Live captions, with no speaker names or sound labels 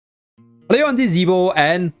Hello everyone, this is Zeeebo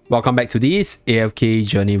and welcome back to this AFK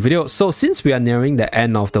Journey video. So since we are nearing the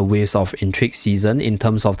end of the Waves of Intrigue season in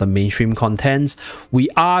terms of the mainstream contents, we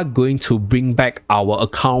are going to bring back our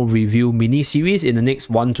account review mini-series in the next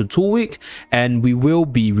 1 to 2 weeks, and we will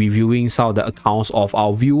be reviewing some of the accounts of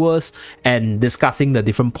our viewers and discussing the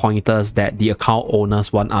different pointers that the account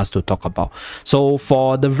owners want us to talk about. So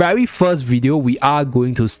for the very first video, we are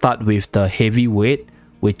going to start with the heavyweight,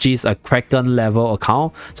 which is a Kraken level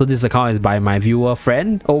account. So this account is by my viewer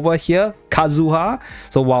friend over here, Kazuha.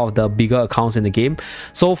 So one of the bigger accounts in the game.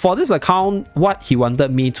 So for this account, what he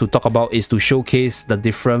wanted me to talk about is to showcase the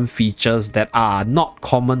different features that are not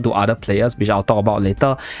common to other players, which I'll talk about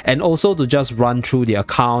later, and also to just run through the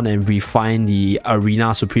account and refine the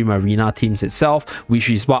Supreme Arena teams itself,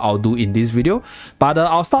 which is what I'll do in this video. But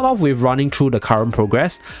I'll start off with running through the current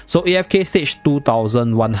progress. So AFK stage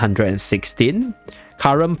 2116.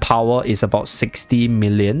 Current power is about 60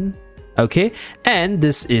 million. Okay, and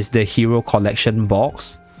this is the hero collection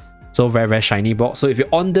box. So very shiny box. So if you're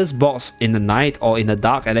on this box in the night or in the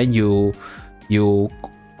dark, and then you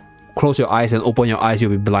close your eyes and open your eyes, you'll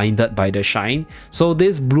be blinded by the shine. So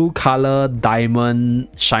this blue color diamond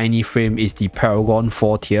shiny frame is the Paragon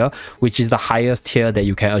 4 tier, which is the highest tier that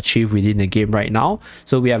you can achieve within the game right now.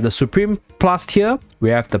 So we have the Supreme Plus tier,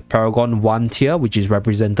 we have the Paragon 1 tier, which is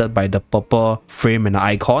represented by the purple frame and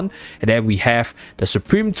icon, and then we have the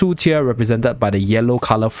Supreme 2 tier represented by the yellow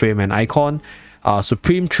color frame and icon.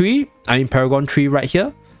 Supreme 3, Paragon 3 right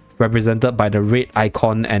here, represented by the red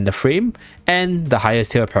icon and the frame, and the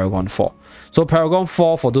highest tier Paragon 4. So Paragon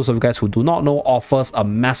 4, for those of you guys who do not know, offers a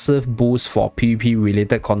massive boost for PvP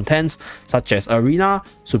related contents such as Arena,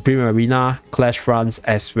 Supreme Arena, Clash Fronts,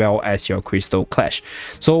 as well as your Crystal Clash.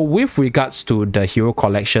 So with regards to the hero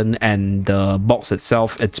collection and the box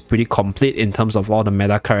itself, it's pretty complete in terms of all the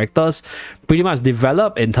meta characters, pretty much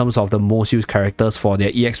developed in terms of the most used characters for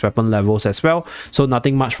their EX weapon levels as well. So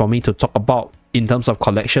nothing much for me to talk about in terms of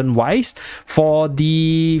collection wise. For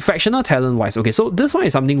the fractional talent wise, okay, so this one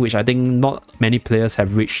is something which I think not many players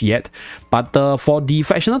have reached yet, but for the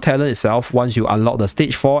fractional talent itself, once you unlock the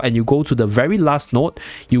stage 4 and you go to the very last node,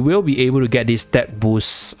 you will be able to get this stat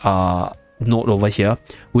boost node over here,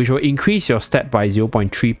 which will increase your stat by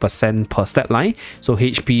 0.3% per stat line. So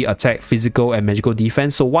HP, attack, physical and magical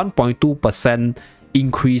defense, so 1.2%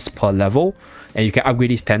 increase per level, and you can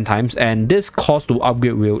upgrade this 10 times, and this cost to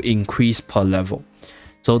upgrade will increase per level.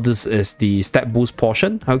 So this is the stat boost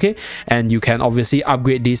portion, okay, and you can obviously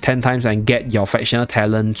upgrade these 10 times and get your fractional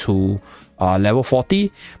talent to level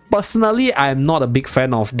 40. Personally, I'm not a big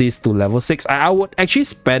fan of this to level 6. I would actually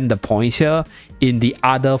spend the points here in the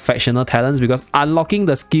other fractional talents, because unlocking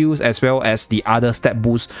the skills as well as the other stat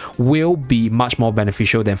boosts will be much more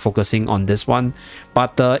beneficial than focusing on this one.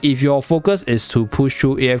 But if your focus is to push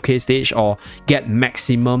through AFK stage or get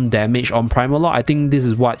maximum damage on Primal Lord, I think this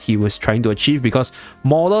is what he was trying to achieve, because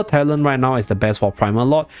Mauler talent right now is the best for Primal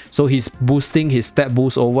Lord. So he's boosting his stat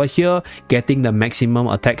boost over here, getting the maximum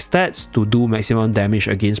attack stats to do maximum damage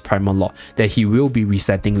against Primal Lord that he will be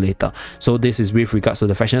resetting later. So this is with regards to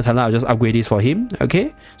the fractional talent. I'll just upgrade this for him.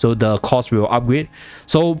 Okay, so the cost will upgrade.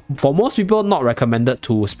 So for most people, not recommended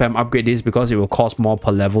to spam upgrade this because it will cost more per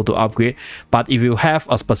level to upgrade. But if you have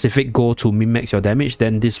a specific goal to min-max your damage,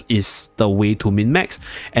 then this is the way to min-max,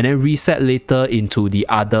 and then reset later into the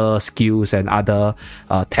other skills and other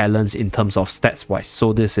talents in terms of stats wise.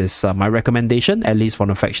 So this is my recommendation, at least from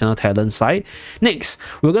the fractional talent side. Next,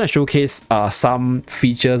 we're going to showcase some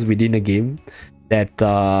features within the game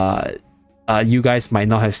that you guys might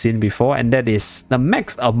not have seen before, and that is the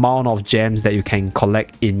max amount of gems that you can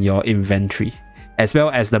collect in your inventory, as well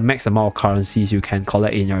as the max amount of currencies you can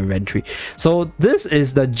collect in your inventory. So this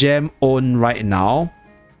is the gem owned right now,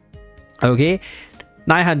 okay,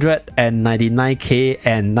 999k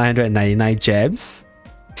and 999 gems.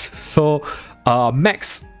 So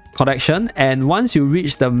max collection, and once you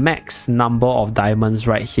reach the max number of diamonds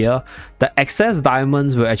right here, the excess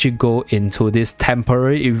diamonds will actually go into this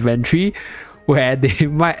temporary inventory where they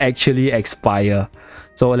might actually expire.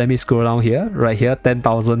 So let me scroll down here, right here,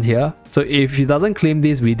 10,000 here. So if he doesn't claim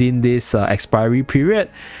this within this expiry period,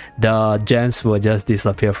 the gems will just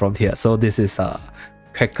disappear from here. So this is a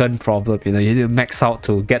Kraken problem, you need to max out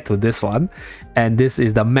to get to this one, and this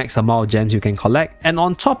is the max amount of gems you can collect. And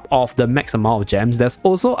on top of the max amount of gems, there's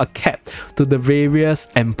also a cap to the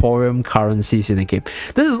various Emporium currencies in the game.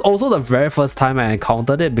 This is also the very first time I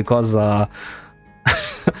encountered it, because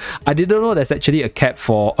I didn't know there's actually a cap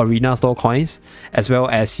for Arena Store coins as well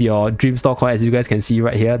as your Dream Store coin. As you guys can see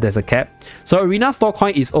right here, there's a cap. So Arena Store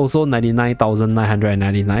coin is also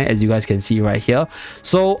 99,999, as you guys can see right here.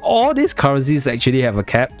 So all these currencies actually have a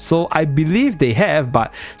cap. So I believe they have,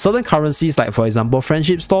 but certain currencies like, for example,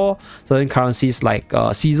 Friendship Store, certain currencies like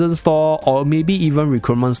Season Store, or maybe even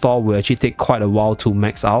Recruitment Store will actually take quite a while to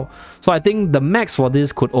max out. So I think the max for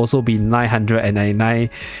this could also be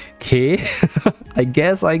 999k. I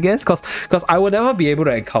guess because I will never be able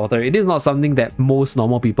to encounter it. Is not something that most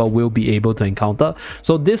normal people will be able to encounter.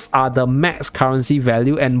 So these are the max currency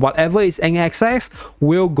value, and whatever is in excess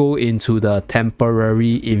will go into the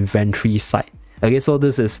temporary inventory site. Okay, so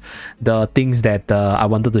this is the things that I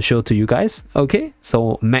wanted to show to you guys. Okay,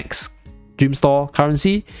 so max Dream Store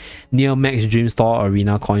currency, near max Dream Store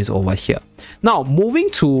arena coins over here. Now moving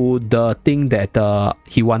to the thing that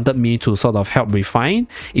he wanted me to sort of help refine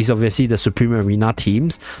is obviously the Supreme Arena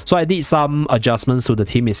teams. So I did some adjustments to the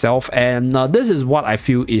team itself, and this is what I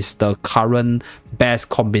feel is the current best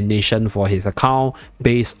combination for his account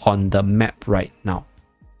based on the map right now.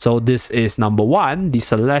 So this is number 1, the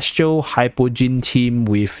Celestial Hypogean team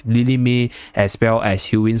with Lily May as well as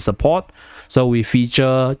Hewin support. So we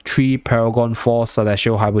feature 3 Paragon 4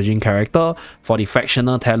 Celestial Hypogean character for the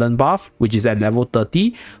Factional Talent buff, which is at level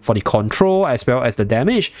 30, for the control as well as the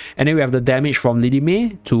damage. And then we have the damage from Lily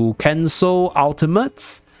May to cancel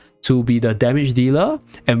ultimates to be the damage dealer,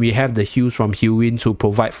 and we have the heals from Hewin to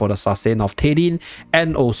provide for the sustain of Tedin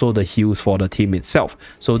and also the heals for the team itself.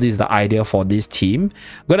 So this is the idea for this team.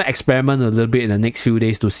 I'm gonna experiment a little bit in the next few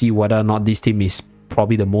days to see whether or not this team is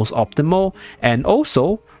probably the most optimal, and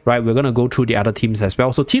also right, we're gonna go through the other teams as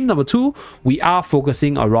well. So team number 2, we are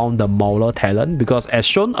focusing around the Mauler talent, because as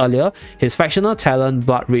shown earlier, his Factional Talent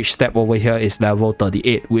Blood Rage step over here is level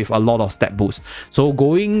 38 with a lot of step boost. So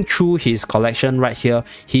going through his collection right here,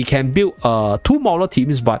 he can build 2 Mauler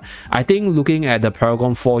teams, but I think looking at the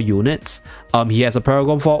Paragon 4 units, he has a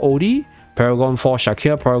Paragon 4 OD, Paragon 4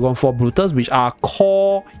 Shakir, Paragon 4 Brutus, which are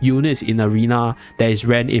core units in Arena that is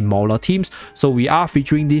ran in Mauler teams. So we are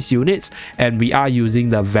featuring these units, and we are using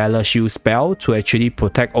the Valor Shield spell to actually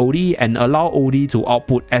protect OD and allow OD to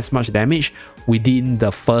output as much damage within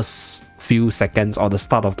the first few seconds or the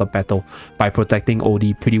start of the battle by protecting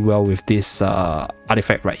OD pretty well with this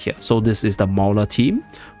artifact right here. So this is the Mauler team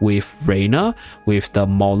with Reina, with the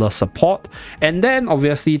Mauler support. And then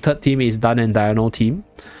obviously third team is Dan and Diano team.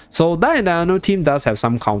 So Dan and Diano team does have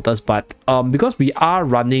some counters, but because we are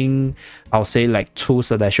running, I'll say like 2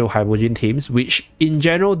 Celestial Hypogean teams, which in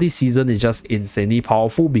general this season is just insanely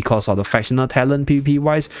powerful because of the Factional Talent PvP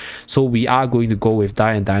wise. So we are going to go with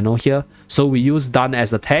Dan and Diano here. So we use Dan as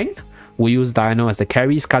the tank, we use Dino as the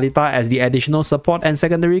carry, Skalita as the additional support and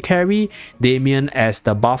secondary carry, Damien as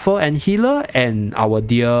the buffer and healer, and our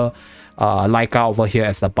dear Laika over here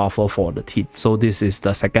as the buffer for the team. So this is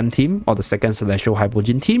the second team, or the second Celestial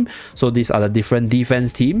Hypogean team. So these are the different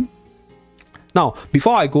defense team. Now,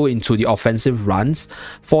 before I go into the offensive runs,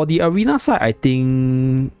 for the arena side, I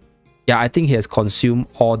think he has consumed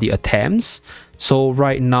all the attempts. So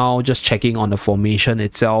right now, just checking on the formation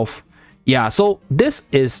itself. Yeah, so this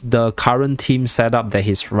is the current team setup that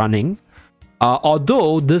he's running.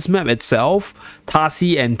 Although this map itself,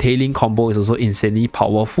 Tasi and Tailing combo is also insanely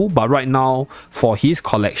powerful, but right now for his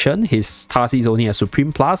collection, his Tasi is only a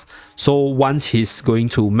Supreme Plus. So once he's going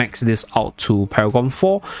to max this out to Paragon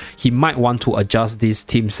 4, he might want to adjust this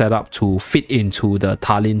team setup to fit into the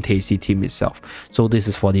Talin Tasi team itself. So this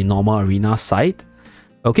is for the normal arena side.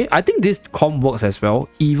 Okay, I think this comp works as well,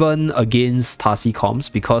 even against Tasi comps,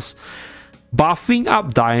 because buffing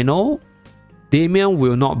up Dino, Damien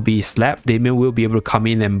will not be slapped. Damien will be able to come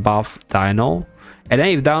in and buff Dino. And then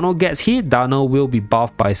if Dino gets hit, Dino will be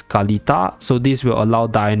buffed by Skalita. So this will allow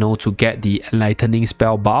Dino to get the Enlightening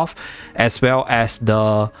spell buff, as well as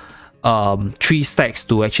the 3 stacks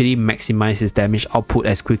to actually maximize his damage output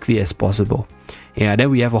as quickly as possible. Yeah, then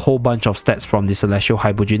we have a whole bunch of stats from the Celestial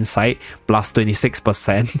Hypogean side, plus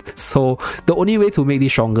 26%. So the only way to make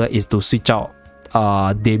this stronger is to switch out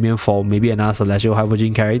Damien for maybe another Celestial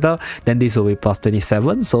Hypogean character. Then this will be plus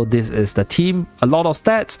 27. So this is the team, a lot of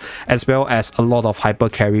stats, as well as a lot of hyper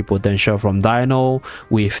carry potential from Dino,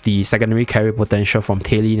 with the secondary carry potential from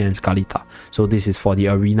Tailin and Skalita. So this is for the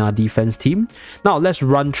arena defense team. Now let's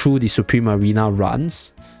run through the Supreme Arena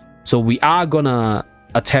runs. So we are gonna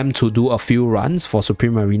attempt to do a few runs for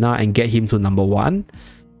Supreme Arena and get him to number 1.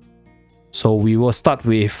 So we will start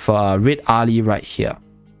with Red Ali right here.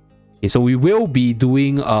 Okay, so we will be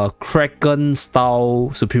doing a Kraken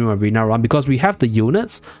style Supreme Arena run because we have the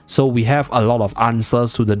units, so we have a lot of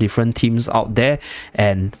answers to the different teams out there,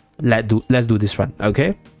 and let's do this one.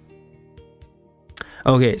 Okay.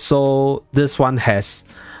 Okay, so this one has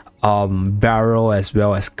Barrel as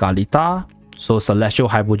well as Galita. So Celestial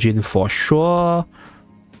Hypogean for sure.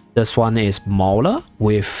 This one is Mauler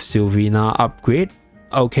with Sylvina upgrade.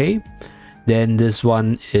 Okay. Then this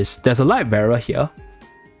one is, there's a light barrier here.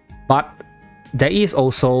 But there is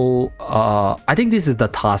also I think this is the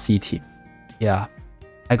Tarsi team. Yeah.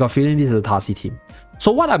 I got a feeling this is the Tarsi team.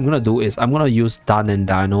 So what I'm gonna do is I'm gonna use Dan and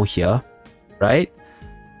Dino here, right?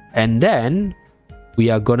 And then we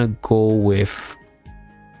are gonna go with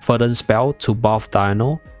Verdant Spell to buff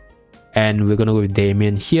Dino. And we're gonna go with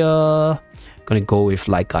Damien here. Gonna go with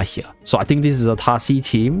Laika here. So I think this is a Tarsi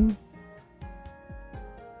team.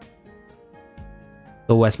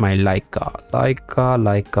 So where's my Laika?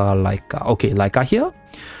 Laika. Okay, Laika here.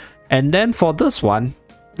 And then for this one,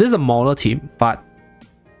 this is a Mauler team, but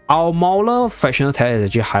our Mauler fractional talent is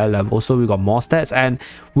actually higher level, so we got more stats, and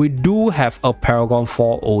we do have a Paragon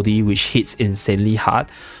 4 OD which hits insanely hard.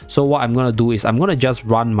 So what I'm gonna do is I'm gonna just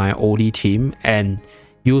run my OD team and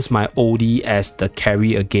use my OD as the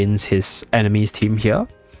carry against his enemy's team here.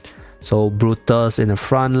 So Brutus in the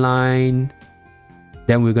front line.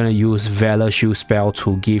 Then we're gonna use Valor Shield spell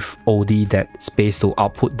to give OD that space to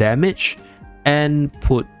output damage, and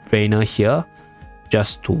put Rainer here.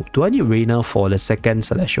 Just to, do I need Rainer for the second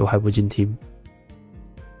Celestial Hypogean team?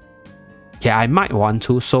 Yeah, I might want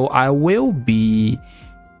to. So I will be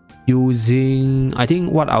using, I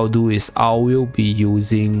think what I'll do is I will be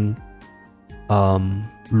using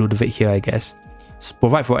Ludovic here, I guess. So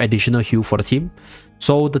provide for additional heal for the team.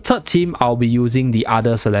 So the third team, I'll be using the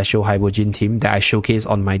other Celestial Hypogean team that I showcase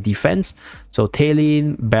on my defense. So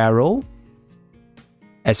Talene, Barrow,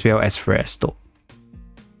 as well as Fresto.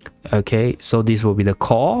 Okay, so this will be the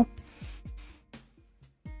core.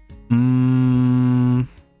 And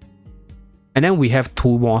then we have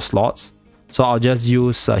 2 more slots. So I'll just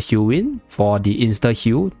use Hewin for the insta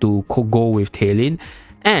heal to go with Talene.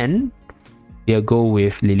 And we'll go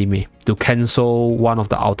with Lily May to cancel one of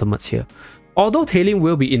the ultimates here. Although Talene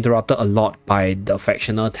will be interrupted a lot by the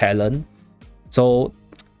factional talent, so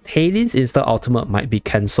Talene's insta ultimate might be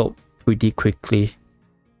cancelled pretty quickly.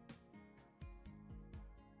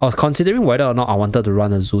 I was considering whether or not I wanted to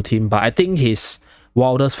run a Zoo team, but I think his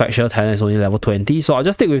wildest factional talent is only level 20, so I'll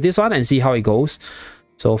just stick with this one and see how it goes.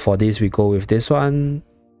 So for this, we go with this one.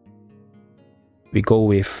 We go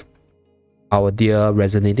with our dear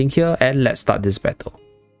Resonating here, and let's start this battle.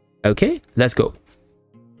 Okay, let's go.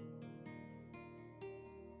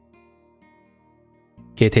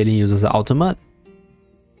 Okay, Talene uses the ultimate.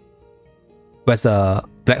 Where's the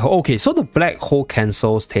black hole? Okay, so the black hole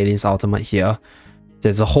cancels Talene's ultimate here.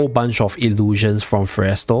 There's a whole bunch of illusions from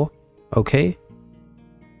Fresto. Okay.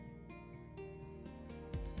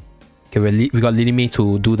 Okay, we got Lily May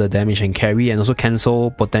to do the damage and carry, and also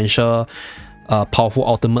cancel potential powerful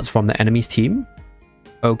ultimates from the enemy's team.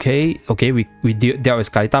 Okay, we dealt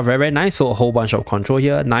with Skalita. Very nice. So a whole bunch of control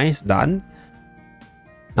here. Nice, done.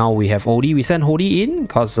 Now we have OD. We send OD in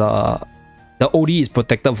because the OD is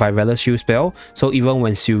protected by Valor Shield spell. So even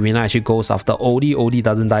when Sylvina actually goes after OD, OD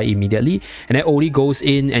doesn't die immediately. And then OD goes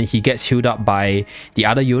in and he gets healed up by the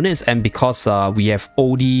other units. And because we have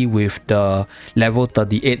OD with the level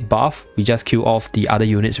 38 buff, we just kill off the other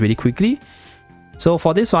units really quickly. So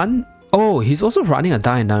for this one, oh, he's also running a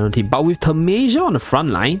Die and Dino team. But with Tamasia on the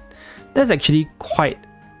front line, that's actually quite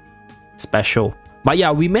special. But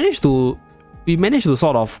yeah, we managed to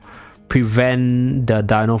sort of prevent the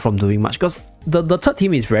Dino from doing much, because the third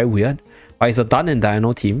team is very weird, but it's a Dan and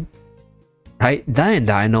Dino team, right? Dan and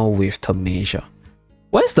Dino with Tamasia.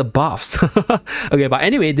 Where's the buffs? Okay, but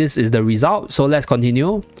anyway, this is the result. So let's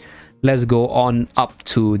continue. Let's go on up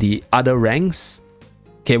to the other ranks.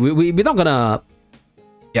 Okay, we're not gonna,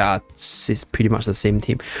 yeah, it's pretty much the same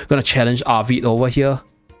team. We're gonna challenge Arvid over here.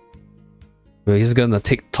 We're just gonna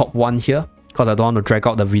take top 1 here, because I don't want to drag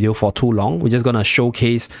out the video for too long. We're just going to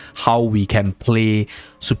showcase how we can play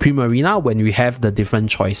Supreme Arena when we have the different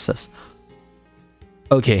choices.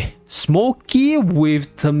 Okay, Smokey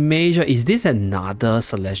with Tamasia. Is this another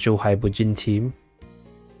Celestial Hypogean team?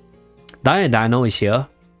 Dan and Dino is here.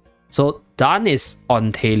 So Dan is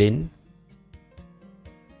on Talene.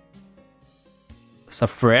 There's a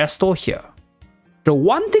Fresto here. The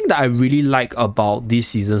one thing that I really like about this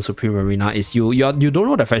season's Supreme Arena is you don't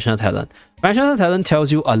know the factional talent. Factional talent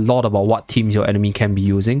tells you a lot about what teams your enemy can be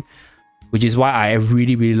using, which is why I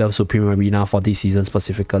really love Supreme Arena for this season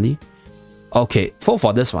specifically. Okay,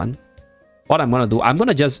 for this one, what I'm gonna do, I'm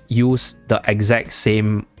gonna just use the exact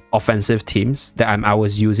same offensive teams that I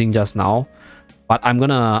was using just now, but I'm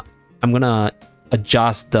gonna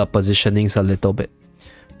adjust the positionings a little bit.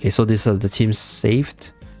 Okay, so these are the teams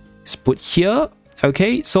saved. Let's put here.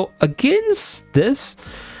 Okay, so against this,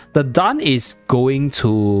 the Dun is going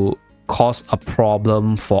to cause a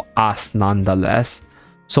problem for us nonetheless.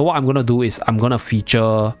 So what I'm going to do is I'm going to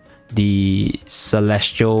feature the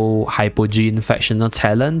Celestial Hypogene Factional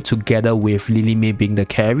Talent together with Lily May being the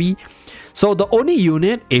carry. So the only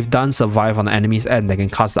unit, if Dun survive on the enemy's end, that can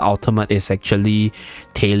cast the ultimate is actually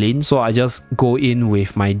Tailin. So I just go in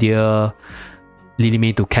with my dear Lily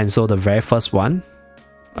May to cancel the very first one.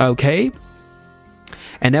 Okay.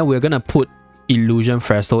 And then we're going to put Illusion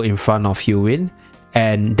Fresto in front of Hewin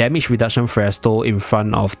and Damage Reduction Fresto in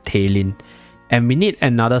front of Tailin. And we need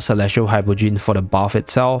another Celestial Hypogene for the buff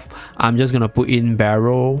itself. I'm just going to put in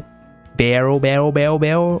Barrel.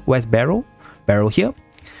 Where's Barrel? Barrel here.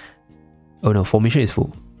 Oh no, formation is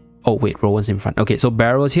full. Oh wait, Rowan's in front. Okay, so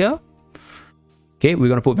Barrel's here. Okay, we're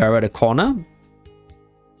going to put Barrel at the corner.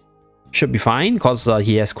 Should be fine because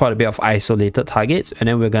he has quite a bit of isolated targets. And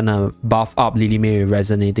then we're going to buff up Lily May with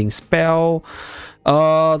Resonating Spell.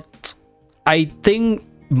 I think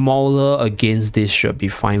Mauler against this should be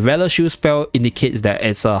fine. Valor Shield spell indicates that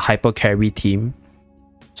it's a hyper carry team.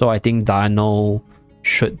 So I think Dino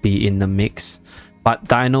should be in the mix. But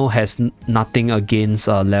Dino has nothing against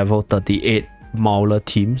a level 38 Mauler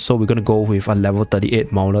team. So we're going to go with a level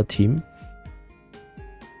 38 Mauler team.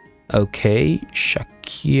 Okay,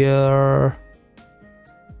 Shakir.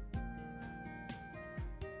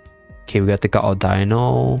 Okay, we got to take out our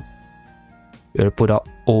Dino. We got to put out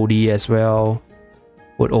Odie as well.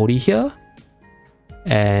 Put Odie here.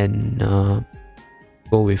 And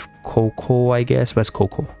go with Coco, I guess. Where's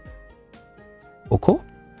Coco? Coco?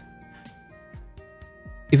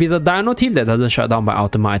 If it's a Dino team that doesn't shut down by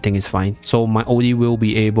ultimate, I think it's fine. So my Odie will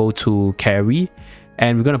be able to carry.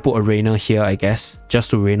 And we're going to put a Rainer here, I guess.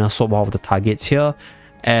 Just to Rainer swap off the targets here.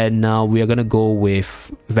 And we are going to go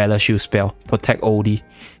with Valor Shield spell. Protect Odie.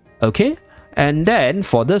 Okay. And then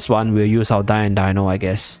for this one, we'll use our Dian Dino, I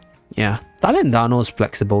guess. Yeah. Dian Dino is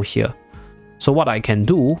flexible here. So what I can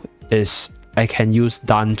do is I can use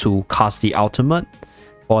Dan to cast the ultimate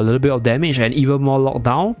for a little bit of damage and even more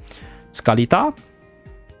lockdown. Scalita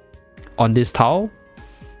on this tile.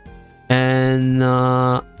 And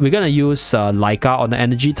we're gonna use Laika on the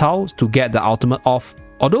energy tile to get the ultimate off.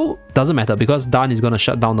 Although doesn't matter because Dan is gonna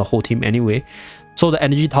shut down the whole team anyway. So the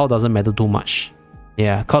energy tile doesn't matter too much.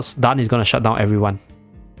 Yeah, because Dan is gonna shut down everyone.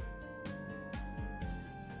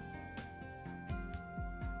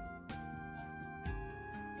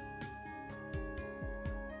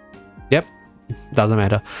 Yep, doesn't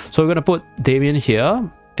matter. So we're gonna put Damien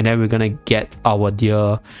here, and then we're gonna get our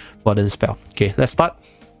dear Verdant spell. Okay, let's start.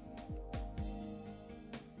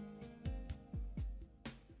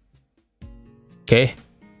 Okay.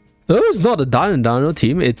 Oh, it's not a Dan and Dino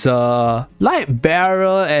team, it's a Light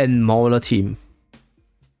Bearer and Mauler team.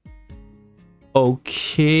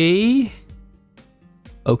 Okay.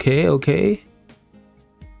 Okay.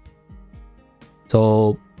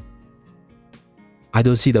 So I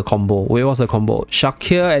don't see the combo. Wait, what's the combo?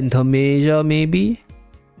 Shakir and Termasia maybe?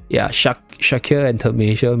 Yeah, Shakir and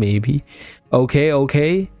Termasia maybe.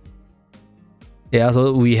 Okay. Yeah,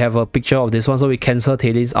 so we have a picture of this one, so we cancel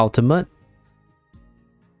Taylor's ultimate.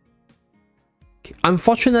 Okay.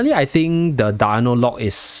 Unfortunately, I think the Dino lock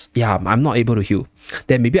is... Yeah, I'm not able to heal.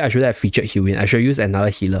 Then maybe I should have featured healing. I should use another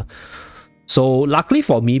healer. So luckily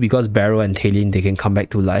for me, because Barrow and Taylin, they can come back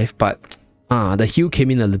to life, but the heal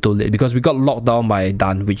came in a little late because we got locked down by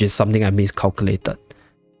Dan, which is something I miscalculated.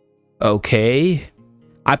 Okay.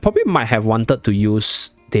 I probably might have wanted to use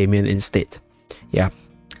Damien instead. Yeah.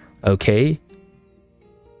 Okay.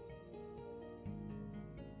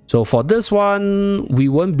 So for this one, we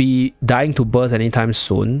won't be dying to burst anytime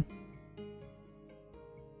soon.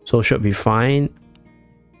 So should be fine.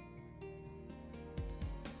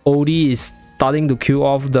 Odie is starting to queue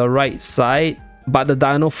off the right side, but the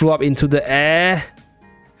Dino flew up into the air.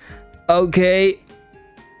 Okay.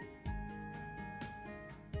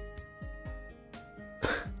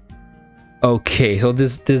 Okay, so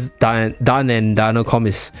this Dan and Dinocom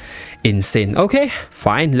is insane. Okay,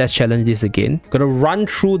 fine. Let's challenge this again. Gonna run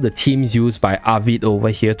through the teams used by Arvid over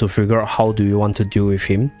here to figure out how do we want to deal with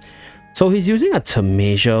him. So he's using a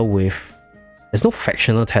Termasia with... There's no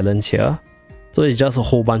factional talents here. So it's just a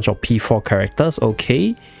whole bunch of P4 characters.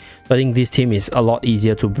 Okay. So I think this team is a lot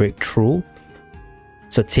easier to break through.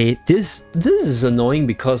 So this is annoying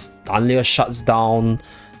because Danlia shuts down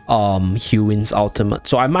Hewin's ultimate.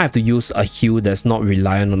 So I might have to use a heal that's not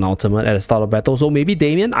reliant on ultimate at the start of battle. So maybe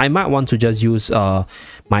Damien, I might want to just use my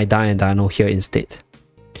and Dino here instead.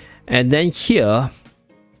 And then here...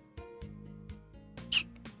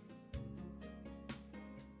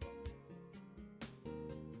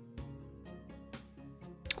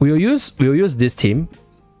 we'll use this team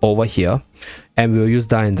over here, and we'll use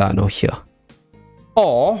Dan and Dino here.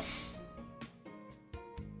 Or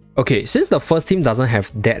okay, since the first team doesn't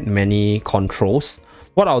have that many controls,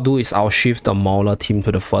 what I'll do is I'll shift the Mauler team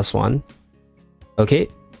to the first one. Okay,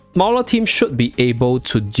 Mauler team should be able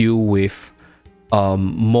to deal with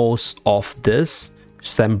most of this.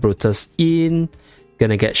 Send Brutus in.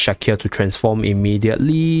 Gonna get Shakir to transform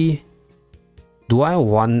immediately. Do I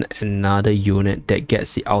want another unit that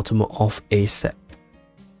gets the ultimate off ASAP?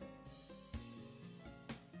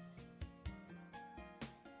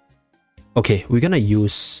 Okay, we're gonna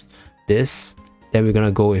use this. Then we're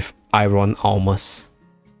gonna go with Iron Almas.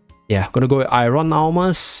 Yeah, gonna go with Iron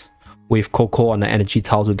Almas with Coco on the energy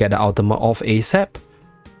tile to get the ultimate off ASAP.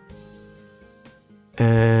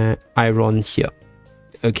 Iron here.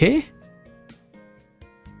 Okay.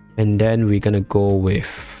 And then we're gonna go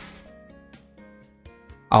with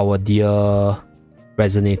our dear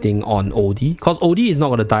Resonating on Odie. Because Odie is not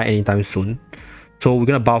gonna die anytime soon. So we're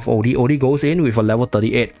gonna buff Odie. Odie goes in with a level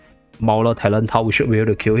 38 Mauler talent tile. We should be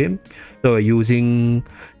able to kill him. So we're using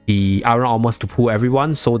the Iron Almas to pull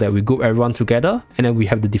everyone so that we group everyone together. And then we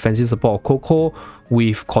have the defensive support of Coco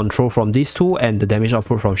with control from these two and the damage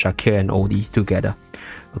output from Shakir and Odie together.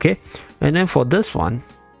 Okay. And then for this one,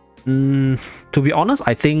 to be honest,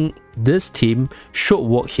 I think this team should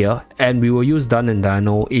work here, and we will use Dan and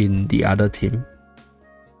Dino in the other team.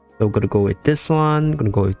 So we're gonna go with this one,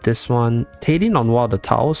 gonna go with this one. Tadin on one of the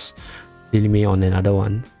tiles, Lilime on another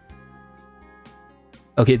one.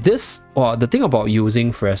 Okay, this, well, the thing about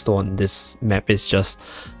using Fresto on this map is just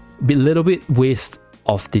a little bit waste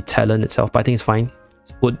of the talent itself, but I think it's fine.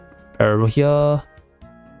 Let's put Arrow here.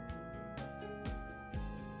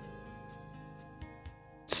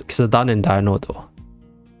 It's a Dan and Dino though.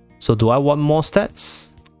 So do I want more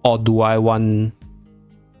stats? Or do I want...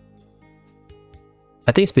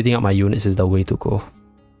 I think splitting up my units is the way to go.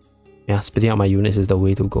 Yeah, splitting up my units is the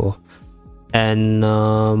way to go. And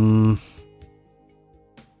I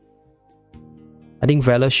think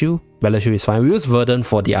Valor Shoe is fine. We use Verdant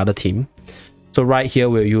for the other team. So right here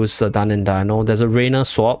we'll use Dan and Dino. There's a Rainer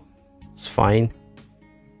swap. It's fine.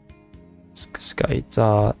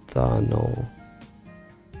 Skyta, Dino.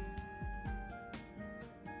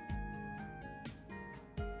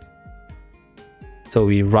 So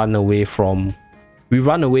we run away from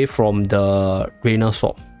the Rainer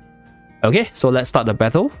swap. Okay, so let's start the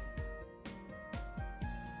battle.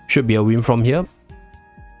 Should be a win from here.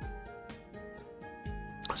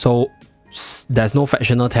 So there's no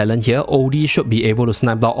factional talent here. Odie should be able to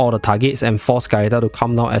snipe down all the targets and force Scarletta to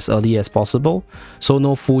come down as early as possible. So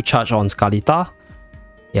no full charge on Scarletta.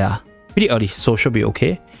 Yeah, pretty early, so should be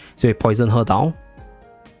okay. So we poison her down.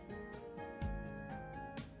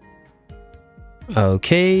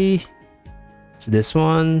 Okay, it's this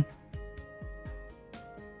one.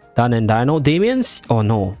 Dan and Dino. Damien's... oh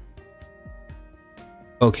no.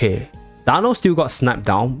 Okay, Dino still got sniped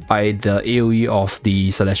down by the AoE of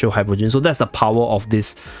the Celestial Hypogean. So that's the power of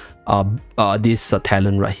this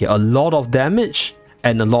talent right here. A lot of damage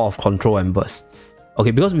and a lot of control and burst.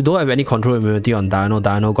 Okay, because we don't have any control immunity on Dino,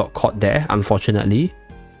 Dino got caught there, unfortunately.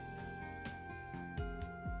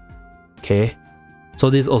 Okay. So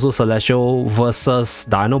this is also Celestial versus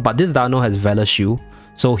Dino, but this Dino has Valor Shield,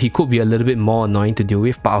 so he could be a little bit more annoying to deal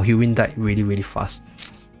with, but our Hewind died really fast.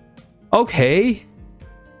 Okay.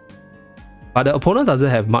 But the opponent doesn't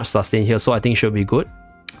have much sustain here, so I think should be good.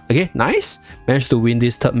 Okay, nice. Managed to win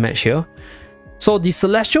this third match here. So the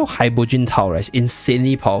Celestial Hypogean Tower is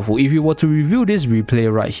insanely powerful. If you were to review this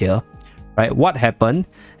replay right here, right, what happened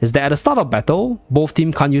is that at the start of battle, both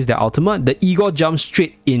teams can't use their ultimate. The Igor jumps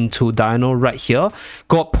straight into Dino right here.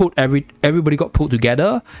 Everybody got pulled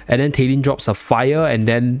together, and then Tadin drops a fire, and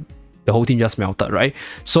then the whole team just melted, right?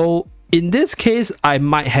 So in this case, I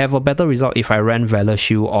might have a better result if I ran Valor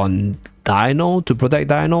Shield on Dino to protect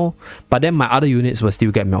Dino, but then my other units will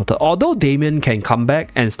still get melted. Although Damien can come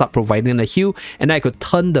back and start providing the heal, and I could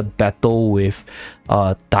turn the battle with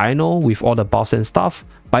Dino with all the buffs and stuff.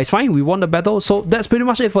 But it's fine, we won the battle. So that's pretty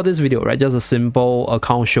much it for this video, right? Just a simple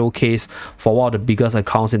account showcase for one of the biggest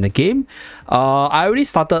accounts in the game. I already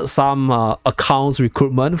started some accounts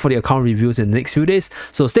recruitment for the account reviews in the next few days.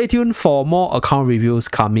 So stay tuned for more account reviews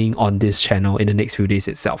coming on this channel in the next few days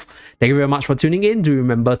itself. Thank you very much for tuning in. Do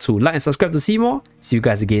remember to like and subscribe to see more. See you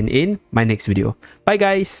guys again in my next video. Bye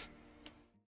guys!